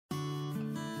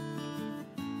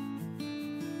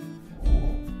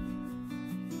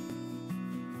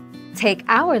Take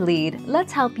our lead,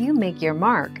 let's help you make your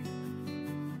mark.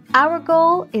 Our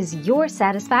goal is your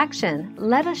satisfaction.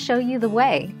 Let us show you the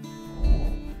way.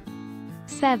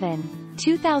 7.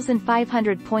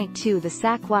 2500.2 The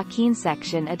Sac Joaquin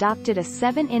section adopted a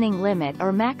 7-inning limit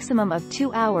or maximum of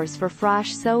 2 hours for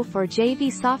Frosh So for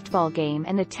JV softball game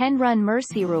and the 10-run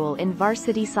mercy rule in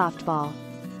varsity softball.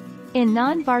 In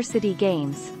non-varsity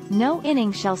games, no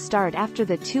inning shall start after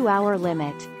the 2-hour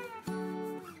limit.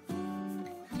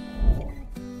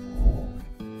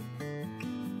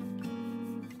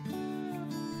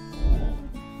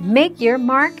 Make your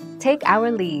mark, take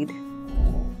our lead.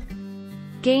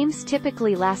 Games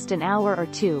typically last an hour or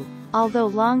two, although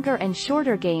longer and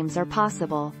shorter games are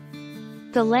possible.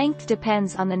 The length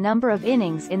depends on the number of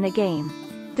innings in the game.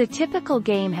 The typical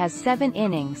game has 7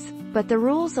 innings, but the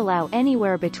rules allow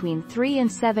anywhere between 3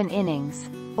 and 7 innings,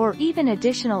 or even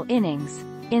additional innings,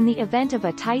 in the event of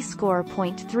a tie score.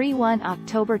 31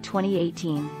 October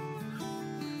 2018.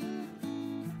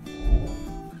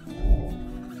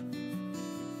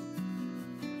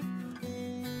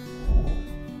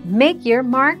 Make your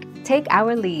mark, take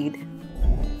our lead.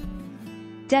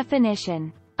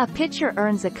 Definition: a pitcher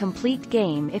earns a complete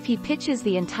game if he pitches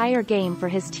the entire game for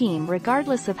his team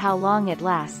regardless of how long it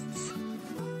lasts.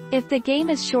 If the game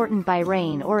is shortened by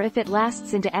rain or if it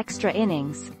lasts into extra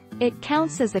innings, it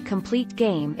counts as a complete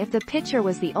game if the pitcher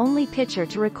was the only pitcher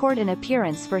to record an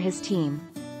appearance for his team.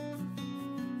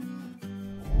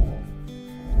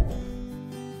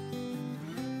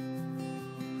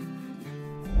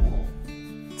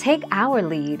 Take our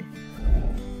lead.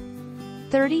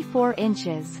 34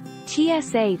 inches.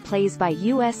 TSA plays by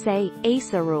USA,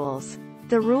 ASA rules.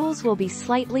 The rules will be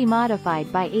slightly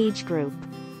modified by age group.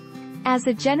 As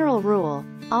a general rule,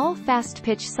 all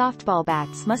fast-pitch softball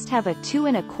bats must have a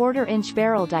 2¼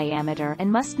 barrel diameter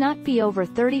and must not be over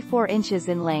 34 inches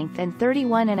in length and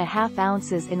 31½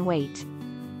 ounces in weight.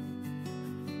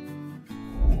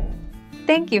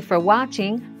 Thank you for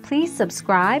watching. Please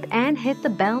subscribe and hit the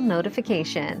bell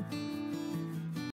notification.